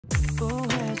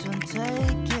우회전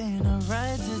taking a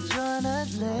ride to join a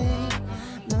lake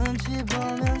눈치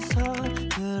보면서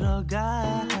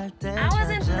들어가야 할 때 I was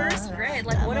in first grade.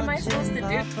 Like, what am I supposed to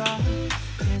do?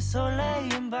 그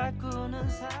설레임 바꾸는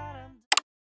사람.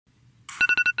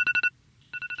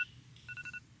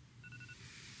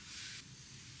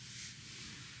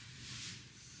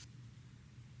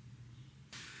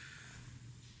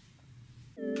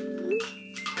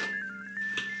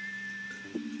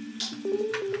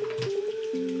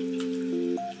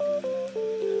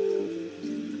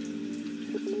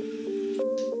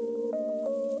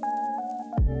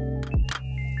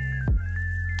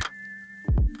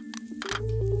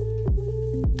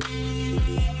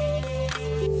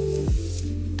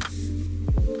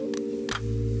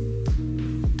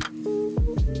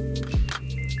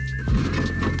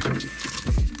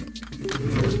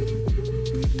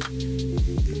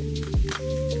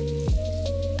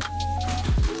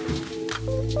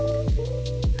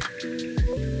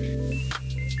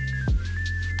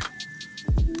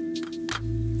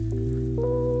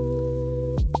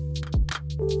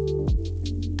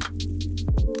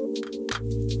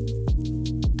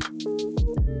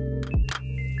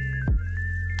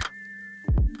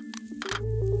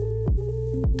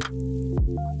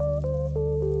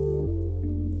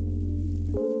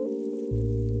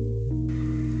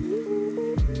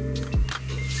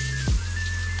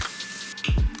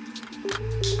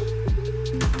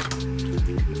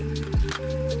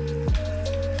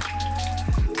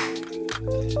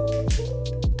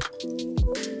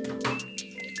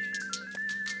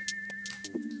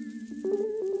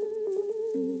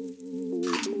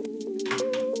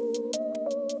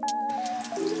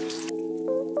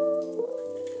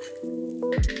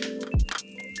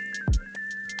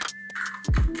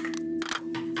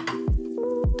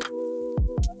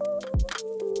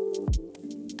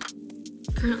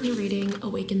 Currently reading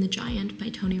Awaken the Giant by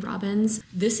Tony Robbins.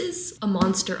 This is a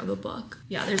monster of a book.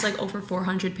 Yeah, there's like over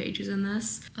 400 pages in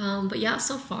this. But yeah,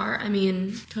 so far, I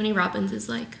mean, Tony Robbins is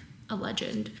like a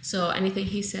legend. So anything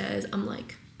he says, I'm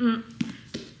like,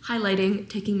 highlighting,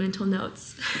 taking mental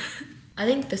notes. I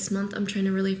think this month I'm trying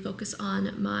to really focus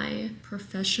on my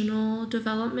professional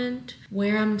development,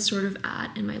 where I'm sort of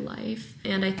at in my life.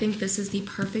 And I think this is the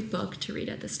perfect book to read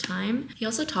at this time. He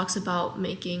also talks about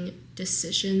making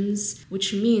decisions,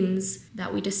 which means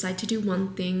that we decide to do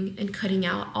one thing and cutting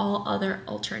out all other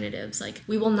alternatives. Like,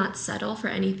 we will not settle for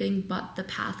anything but the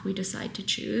path we decide to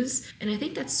choose. And I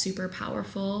think that's super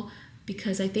powerful,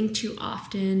 because I think too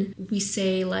often we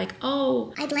say like,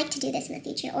 oh, I'd like to do this in the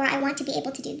future, or I want to be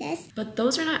able to do this. But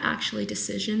those are not actually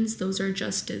decisions, those are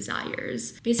just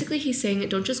desires. Basically, he's saying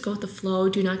don't just go with the flow,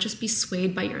 do not just be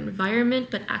swayed by your environment,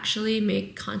 but actually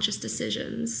make conscious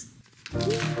decisions.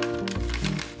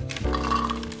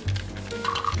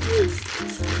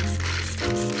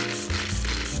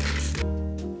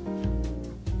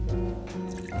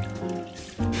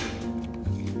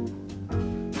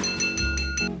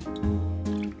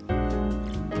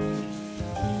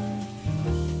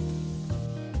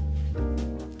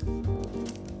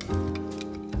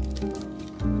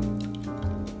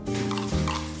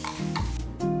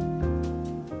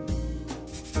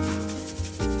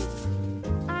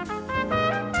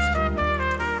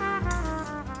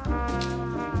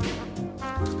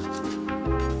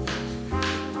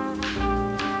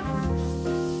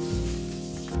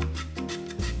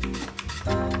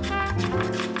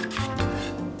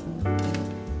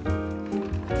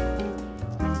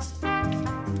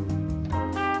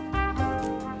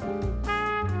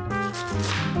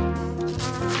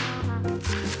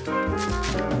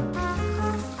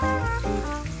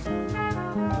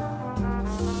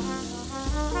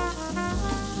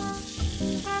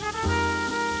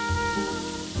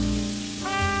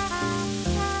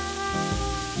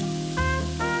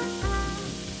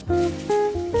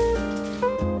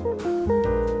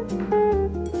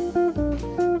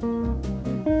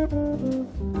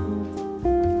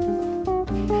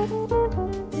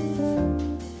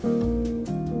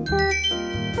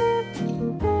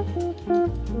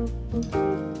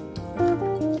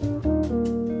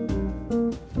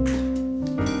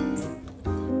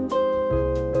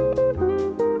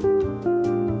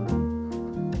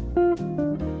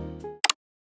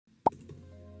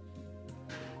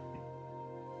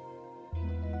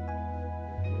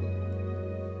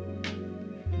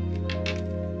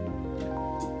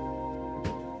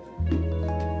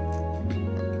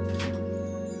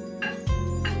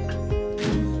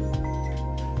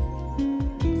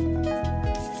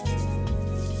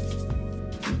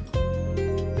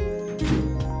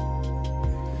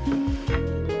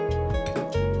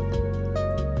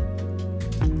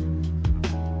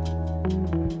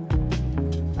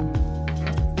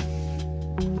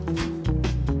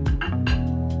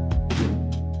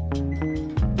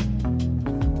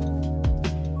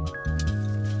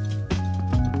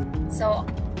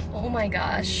 my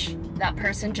gosh, that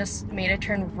person just made a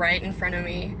turn right in front of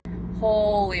me.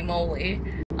 Holy moly.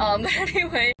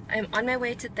 Anyway, I'm on my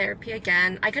way to therapy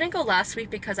again. I couldn't go last week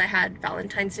because I had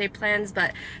Valentine's Day plans,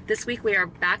 but this week we are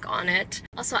back on it.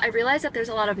 Also, I realized that there's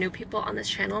a lot of new people on this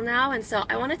channel now, and so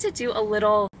I wanted to do a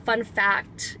little fun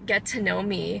fact, get to know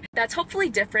me. That's hopefully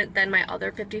different than my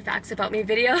other 50 facts about me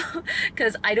video,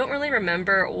 because I don't really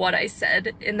remember what I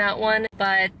said in that one,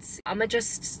 but I'm gonna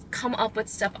just come up with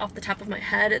stuff off the top of my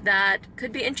head that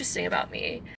could be interesting about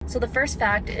me. So the first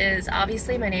fact is,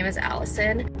 obviously my name is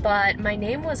Allison, but my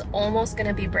name was almost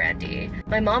gonna be Brandy.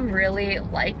 My mom really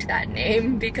liked that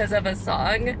name because of a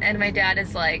song, and my dad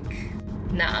is like,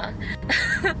 nah.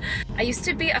 I used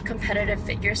to be a competitive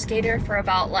figure skater for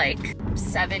about like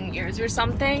 7 years or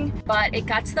something, but it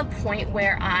got to the point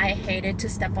where I hated to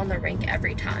step on the rink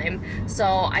every time, so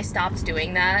I stopped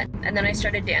doing that, and then I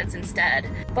started dance instead.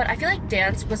 But I feel like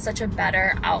dance was such a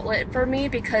better outlet for me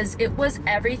because it was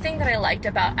everything that I liked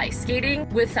about ice skating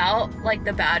without like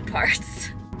the bad parts.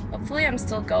 Hopefully I'm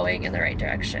still going in the right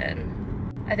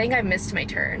direction. I think I missed my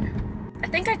turn. I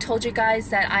think I told you guys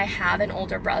that I have an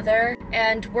older brother,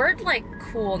 and we're like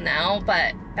cool now,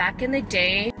 but back in the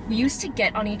day, we used to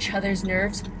get on each other's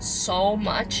nerves so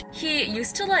much. He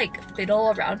used to like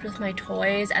fiddle around with my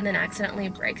toys and then accidentally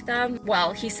break them.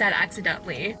 Well, he said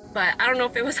accidentally, but I don't know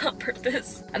if it was on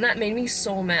purpose, and that made me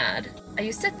so mad. I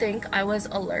used to think I was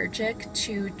allergic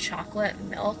to chocolate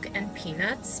milk and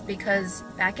peanuts because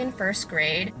back in first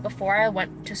grade, before I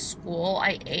went to school,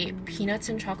 I ate peanuts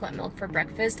and chocolate milk for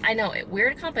breakfast. I know,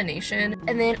 weird combination.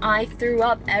 And then I threw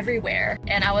up everywhere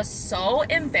and I was so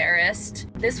embarrassed.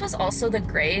 This was also the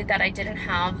grade that I didn't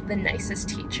have the nicest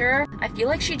teacher. I feel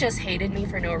like she just hated me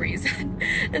for no reason.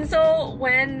 And so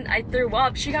when I threw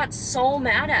up, she got so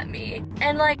mad at me.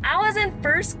 And like, I was in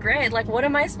first grade, like what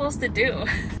am I supposed to do?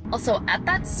 Also, at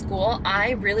that school,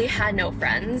 I really had no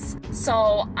friends,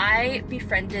 so I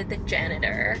befriended the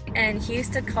janitor, and he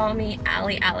used to call me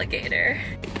Allie Alligator.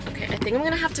 Okay, I think I'm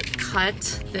gonna have to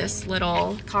cut this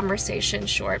little conversation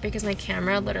short because my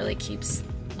camera literally keeps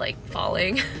like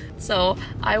falling. So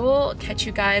I will catch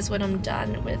you guys when I'm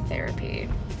done with therapy.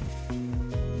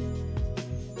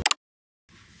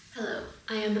 Hello.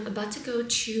 I am about to go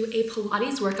to a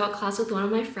Pilates workout class with one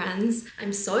of my friends.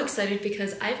 I'm so excited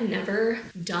because I've never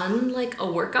done like a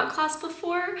workout class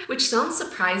before, which sounds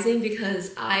surprising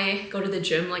because I go to the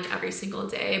gym like every single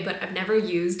day, but I've never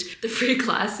used the free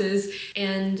classes,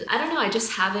 and I don't know, I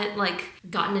just haven't like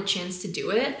gotten a chance to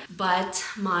do it. But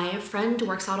my friend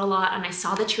works out a lot and I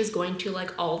saw that she was going to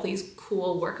like all these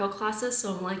cool workout classes,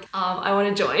 so I'm like, I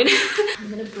want to join. I'm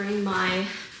gonna bring my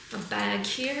bag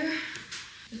here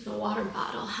with the water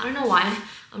bottle. I don't know why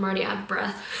I'm already out of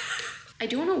breath. I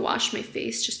do want to wash my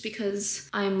face just because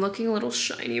I'm looking a little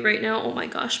shiny right now. Oh my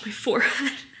gosh, my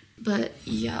forehead. But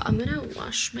yeah, I'm gonna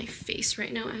wash my face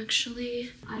right now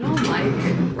actually. I don't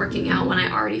like working out when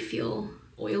I already feel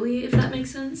oily, if that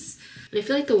makes sense. And I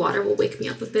feel like the water will wake me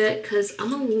up a bit because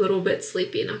I'm a little bit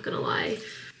sleepy, not gonna lie.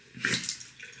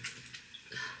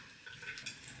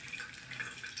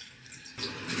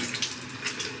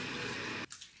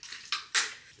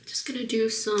 Gonna do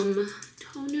some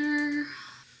toner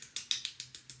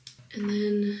and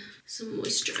then some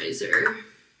moisturizer.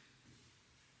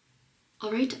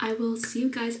 All right, I will see you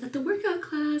guys at the workout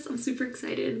class. I'm super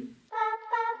excited.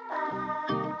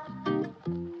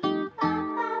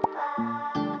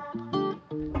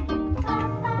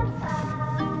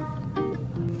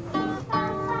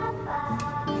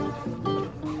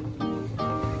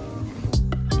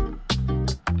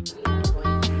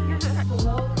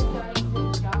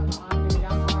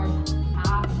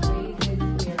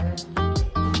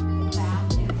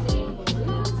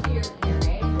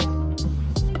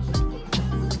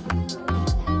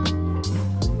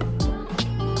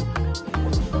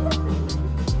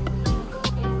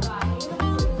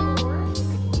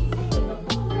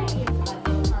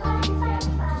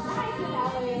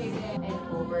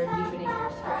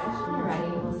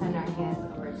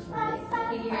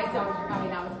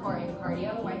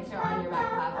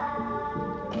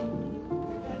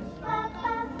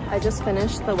 I just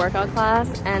finished the workout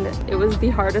class and it was the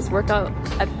hardest workout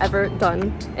I've ever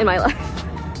done in my life.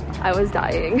 I was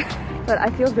dying, but I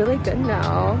feel really good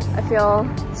now. I feel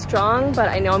strong, but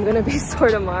I know I'm gonna be sore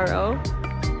tomorrow.